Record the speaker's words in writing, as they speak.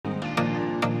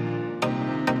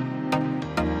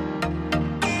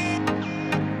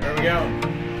we going?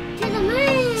 To the moon!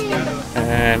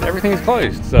 And everything is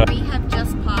closed, so... We have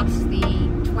just passed the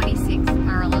 26th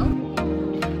parallel.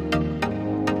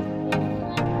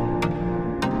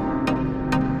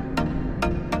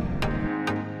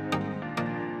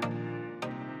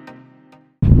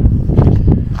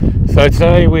 So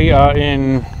today we are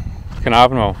in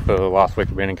Carnarvon. Well, for the last week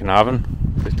we've been in Carnarvon,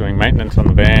 just doing maintenance on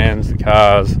the vans, the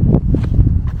cars,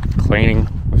 cleaning.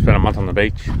 We spent a month on the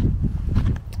beach,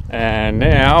 and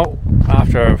now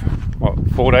after what,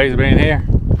 4 days of being here,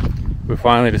 we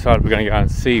finally decided we're going to go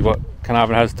and see what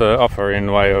Carnarvon has to offer in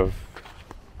the way of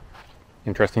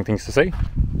interesting things to see,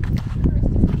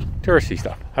 touristy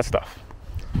stuff, that stuff.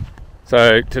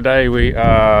 So today we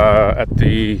are at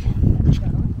the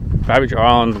Babbage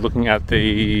Island, looking at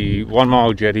the 1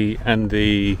 mile jetty and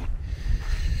the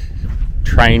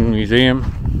train museum,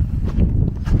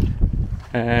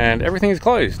 and everything is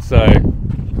closed, so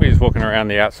we're just walking around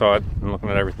the outside and looking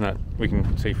at everything that we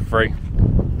can see for free.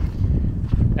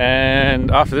 And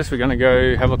after this we're going to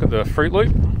go have a look at the fruit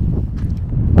loop,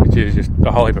 which is just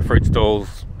a whole heap of fruit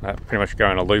stalls that pretty much go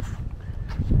in a loop,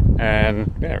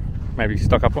 and yeah, maybe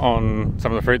stock up on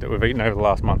some of the fruit that we've eaten over the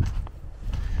last month,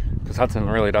 because Hudson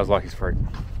really does like his fruit.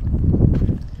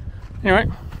 Anyway,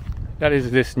 that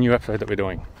is this new episode that we're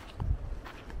doing.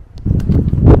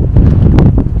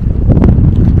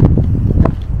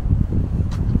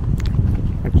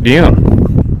 What you doing?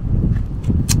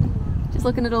 Just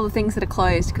looking at all the things that are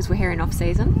closed because we're here in off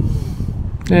season.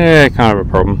 Yeah, kind of a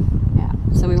problem. Yeah,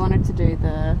 so we wanted to do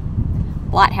the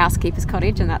Lighthouse Keeper's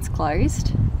Cottage, and that's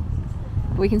closed.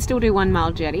 But we can still do 1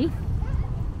 mile jetty.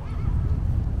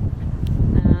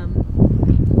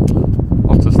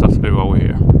 Lots of stuff to do while we're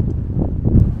here.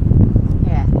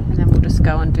 Yeah, and then we'll just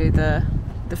go and do the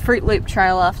fruit loop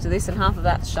trail after this, and half of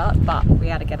that's shut, but we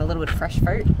had to get a little bit of fresh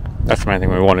fruit. That's the main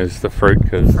thing we want, is the fruit,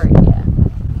 because Fruit, yeah.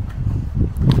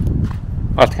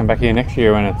 I'll have to come back here next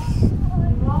year when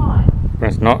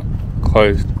it's not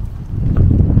closed.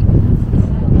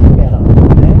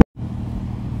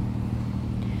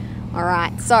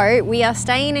 Alright, so we are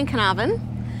staying in Carnarvon,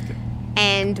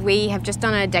 and we have just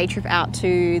done a day trip out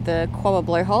to the Quobba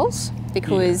Blowholes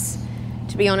because,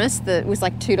 to be honest, it was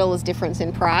like $2 difference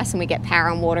in price, and we get power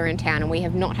and water in town, and we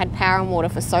have not had power and water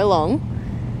for so long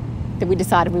that we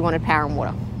decided we wanted power and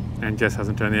water. And Jess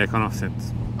hasn't turned the aircon off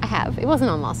since. I have. It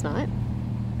wasn't on last night.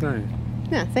 No.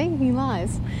 Yeah, see? He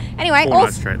lies. Anyway, 4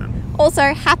 nights straight then.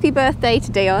 also, happy birthday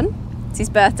to Dion. It's his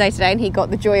birthday today, and he got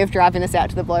the joy of driving us out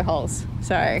to the blowholes.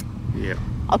 So, Yeah.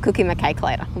 I'll cook him a cake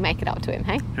later. We'll make it up to him,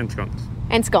 hey? And scones.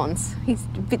 And scones. He's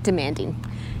a bit demanding.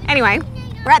 Anyway,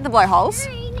 we're at the blowholes.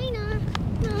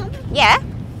 Yeah,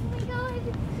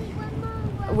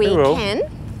 we will. can.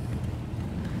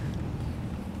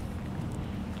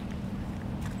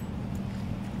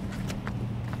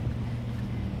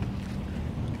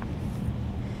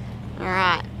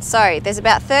 Alright, so there's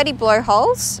about 30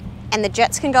 blowholes, and the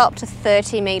jets can go up to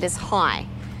 30 metres high.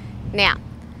 Now,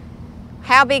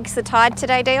 how big's the tide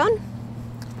today, Dion?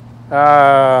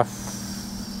 The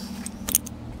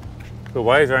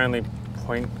waves are only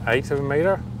 0.8 of a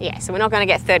metre. Yeah, so we're not going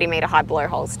to get 30 metre high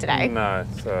blowholes today. No,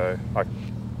 so like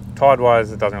tide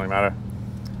wise it doesn't really matter.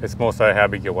 It's more so how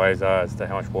big your waves are as to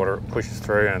how much water it pushes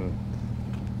through. And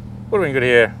would have been good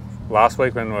here last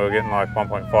week when we were getting like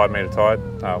 1.5 metre tide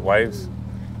waves.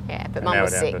 Yeah, but And Mum now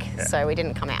was we're down sick, to- yeah. so we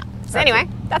didn't come out. So anyway,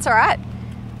 that's all right.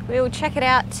 We will check it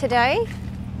out today,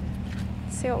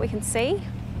 see what we can see.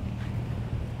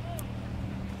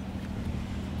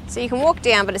 So you can walk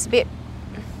down, but it's a bit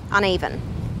uneven.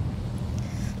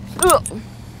 Ugh.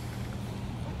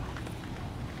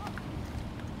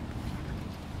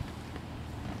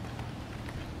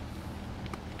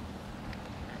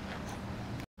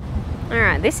 All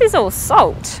right, this is all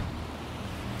salt.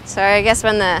 So I guess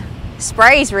when the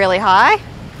spray's really high,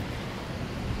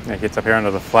 It gets up here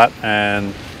under the flat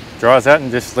and dries out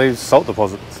and just leaves salt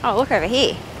deposits. oh, look over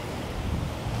here.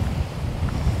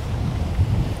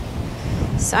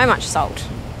 So much salt.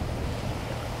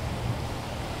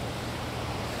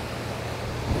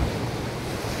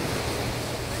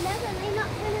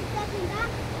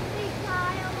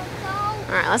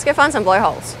 All right, let's go find some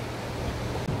blowholes.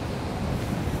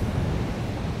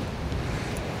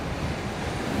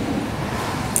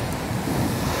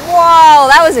 Whoa,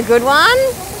 that was a good one.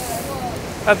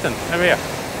 Hudson, over here.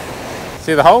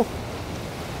 See the hole?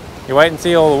 You wait and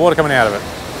see all the water coming out of it.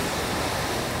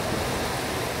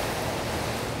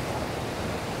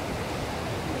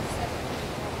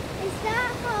 Is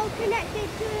that hole connected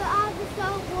to all the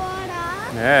salt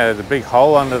water? Yeah, there's a big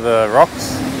hole under the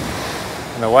rocks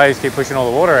and the waves keep pushing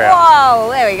all the water out. Whoa,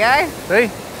 there we go. See?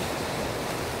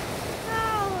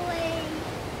 Holy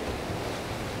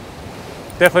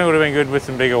Definitely would have been good with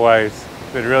some bigger waves.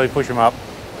 They'd really push them up.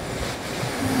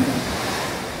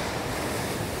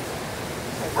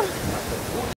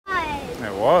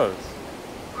 It was.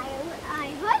 I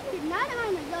hope it's not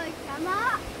on the road,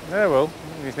 Summer. Yeah, well,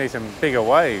 we just need some bigger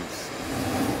waves.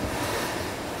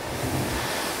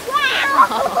 Wow!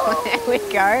 Oh, there we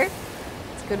go.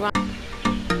 It's a good one.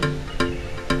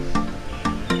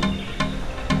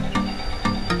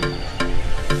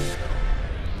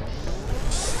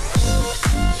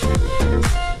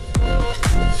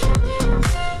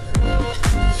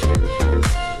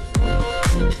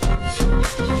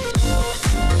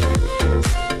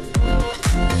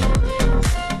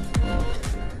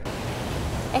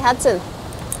 Hey Hudson,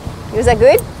 was that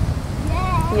good?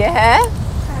 Yeah. Yeah?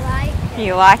 I like it.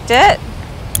 You liked it?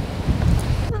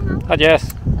 Hi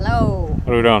Jess. Hello.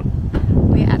 What are we doing?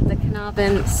 We're at the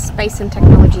Carnarvon Space and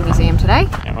Technology Museum today.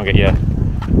 Yeah, I'll get you.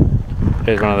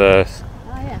 There's one of the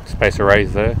Oh yeah. space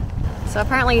arrays there. So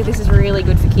apparently this is really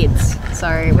good for kids. So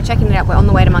we're checking it out. We're on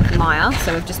the way to Monkey Maya,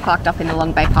 so we've just parked up in the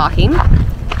Long Bay parking.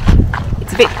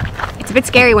 It's a bit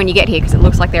scary when you get here because it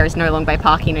looks like there is no Long Bay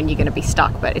parking and you're going to be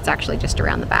stuck, but it's actually just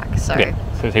around the back. So Yeah,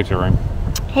 so there's heaps of room.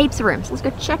 heaps of rooms. Let's go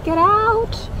check it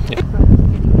out.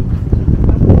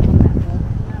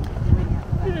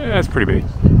 Yeah, that's pretty big.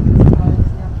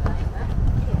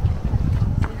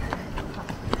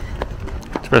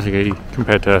 Especially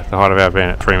compared to the height of our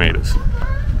van at 3 metres.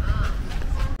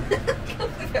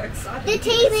 The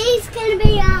TV's gonna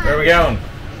be Where are we going?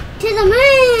 to the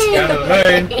moon. Down to the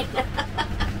moon.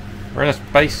 We're in a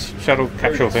space shuttle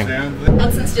capsule thing.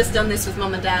 Hudson's just done this with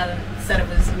Mum and Dad and said it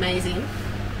was amazing.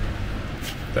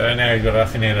 So now he's got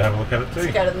us in here to have a look at it too.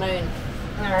 Let's go to the moon.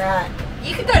 Alright.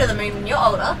 You could go to the moon when you're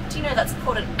older. Do you know that's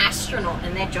called an astronaut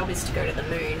and their job is to go to the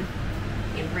moon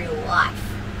in real life?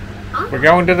 We're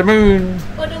going to the moon.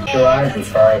 As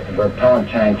far as the propellant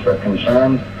tanks are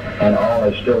concerned, and all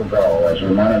is still go as we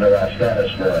monitor our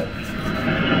status for it.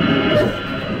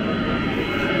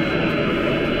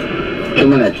 2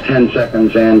 minutes, 10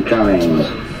 seconds, and counting.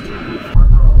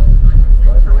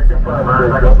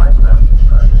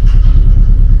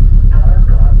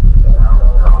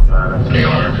 Neil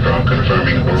Armstrong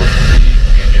confirming both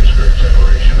engine skirt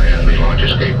separation and the launch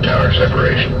escape tower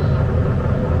separation.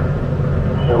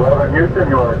 11 Houston,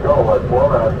 you want to go at 4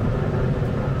 minutes.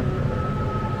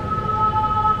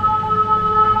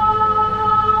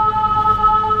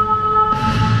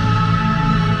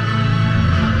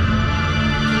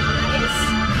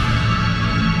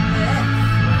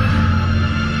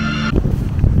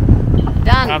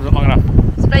 Done. Arms not long enough.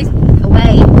 Space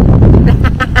away.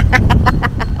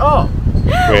 Oh!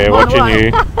 We're watching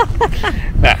you.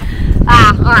 Nah.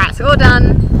 Alright, so all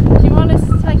done. Do you want us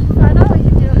to take a photo or you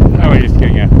do it? No, we're just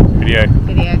getting a video.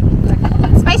 Video.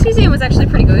 Space Museum was actually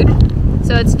pretty good.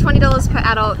 So it's $20 per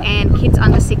adult and kids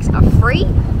under 6 are free.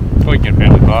 Or you can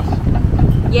family class.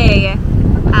 Yeah.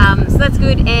 So that's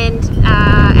good, and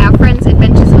our friends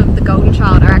Adventures of the Golden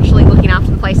Child are actually looking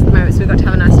after the place at the moment, so we got to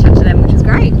have a nice chat to them, which is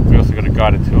great. We also got a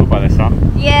guided tour by their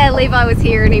son. Yeah, Levi was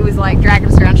here and he was like dragging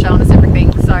us around, showing us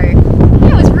everything, so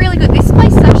yeah, it was really good. This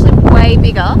place is actually way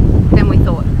bigger than we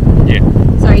thought. Yeah.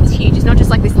 So it's huge, it's not just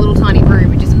like this little tiny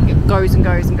room, it just goes and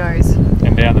goes and goes.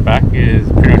 And down the back is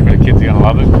pretty much where the kids are going to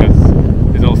love it, because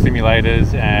there's all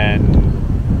simulators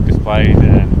and displays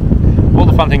and all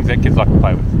the fun things that kids like to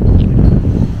play with.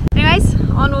 Anyways,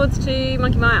 onwards to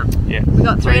Monkey Maya. Yeah. We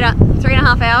got three and a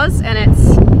half hours and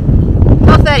it's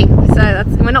 12:30, so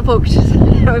we're not booked.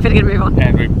 We better get a move on.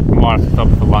 And we might have to stop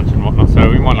for lunch and whatnot, so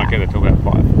we might not get there till about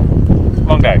 5. It's a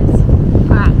long day.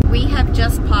 Alright, we have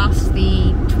just passed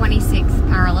the 26th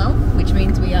parallel, which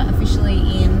means we are officially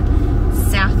in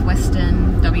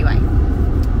southwestern WA.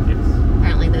 Yes.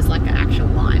 Apparently there's like an actual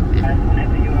line.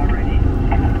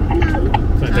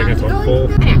 So it's taking us what,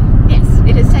 4? Anyway, yes,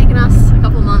 it has taken us a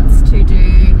couple of months to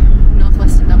do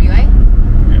northwestern WA.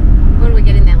 Yeah. When do we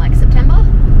get in there, like September?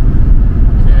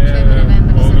 October,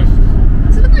 November, December. August.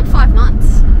 It's been like 5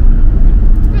 months.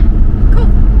 Yeah, cool.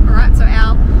 Alright, so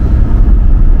our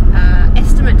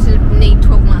estimate to need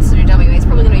 12 months to do WA is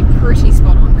probably going to be pretty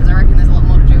spot on, because I reckon there's a lot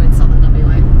more to do in southern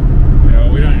WA. Yeah,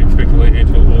 well, we don't expect to leave here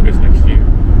until August next year.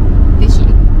 This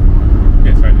year.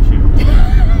 Yeah, sorry, this year.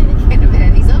 Can't have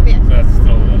had these up yet. So that's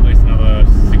still at least another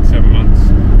 6-7 months.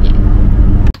 Yeah.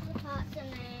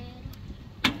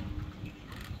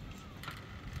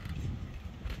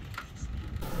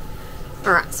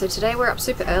 Alright, so today we're up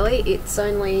super early. It's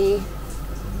only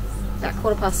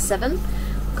about 7:15.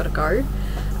 We've got to go.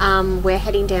 We're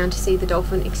heading down to see the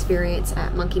dolphin experience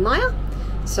at Monkey Maya.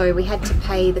 So we had to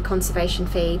pay the conservation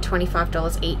fee,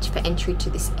 $25 each for entry to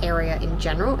this area in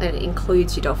general, and it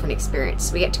includes your dolphin experience.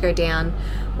 So we get to go down,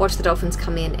 watch the dolphins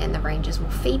come in, and the rangers will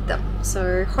feed them.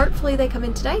 So hopefully they come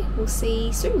in today. We'll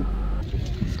see soon.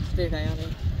 There they are there.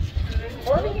 Good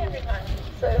morning everyone.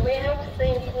 So we have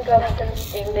seen some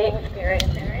dolphins in the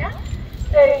experience area.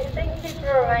 So thank you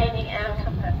for remaining our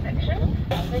comfort section.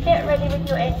 So get ready with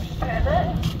your entry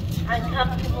permit and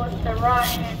come towards the right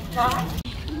hand side.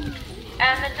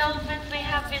 And the dolphins we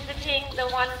have visiting, the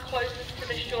one closest to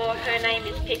the shore, her name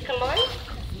is Piccolo.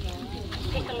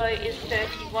 Piccolo is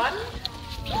 31.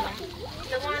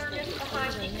 The one just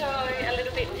behind Piccolo, a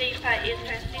little bit deeper, is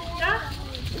her sister,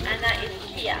 and that is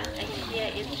Kia, and Kia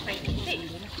is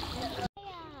 26.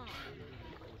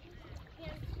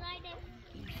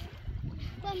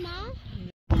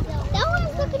 That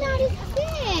one's looking at his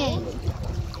fin.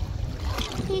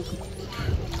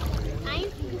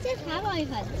 He says hello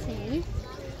over the fin.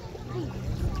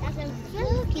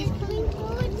 Look, he's coming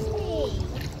towards me.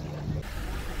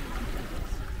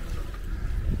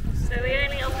 So we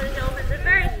only offer the dolphins a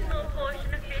very small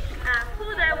portion of fish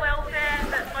for their welfare,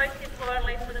 but most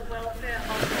importantly for the welfare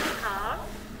of their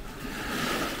calves.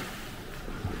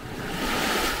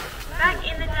 Back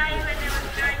in the day when there was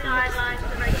no guidelines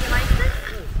and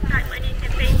regulations, back when you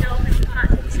can feed dolphins as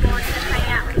much as you want and hang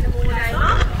out with them all day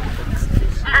long,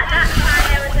 at that time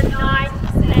there was a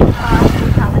 9% calf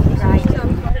mortality rate. So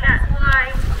that's why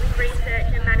with research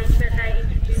and management they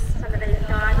introduced some of these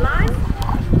guidelines.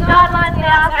 Guidelines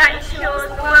now that ensures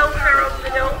the welfare of the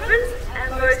dolphins and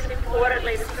most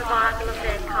importantly the survival of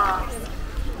their calves.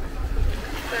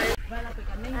 So,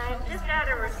 and just out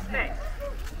of respect,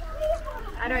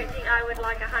 I don't think I would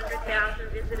like 100,000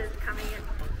 visitors coming and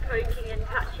poking and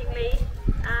touching me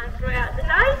throughout the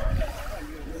day.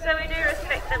 So we do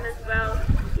respect them as well.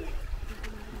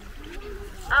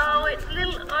 Oh, it's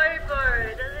little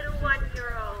Obo, the little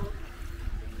 1-year-old.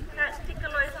 That's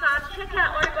Piccolo's son. Check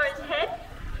out Obo's head.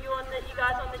 You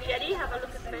guys on the jetty, have a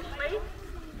look especially.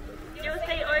 You'll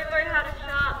see Obo had a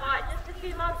shark bite just a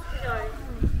few months ago.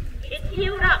 It's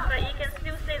healed up, but you can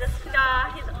still see the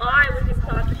scar. His eye was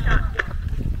inside the shark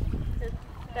fin.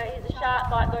 So the shark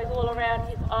bite goes all around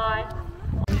his eye.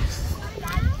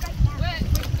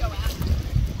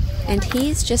 And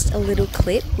here's just a little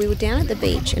clip. We were down at the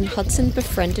beach and Hudson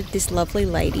befriended this lovely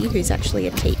lady who's actually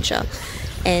a teacher,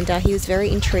 and he was very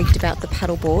intrigued about the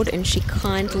paddleboard, and she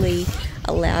kindly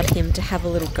allowed him to have a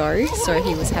little go. So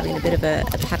he was having a bit of a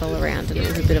paddle around, and it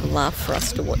was a bit of a laugh for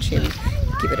us to watch him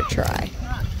give it a try.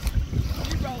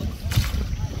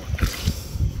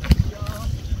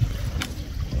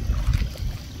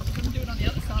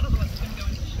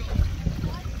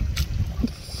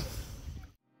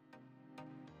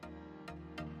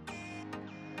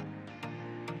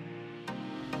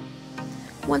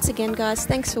 Once again guys,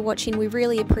 thanks for watching, we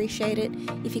really appreciate it.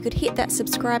 If you could hit that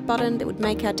subscribe button, that would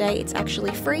make our day. It's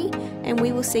actually free, and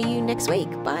we will see you next week.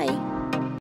 Bye!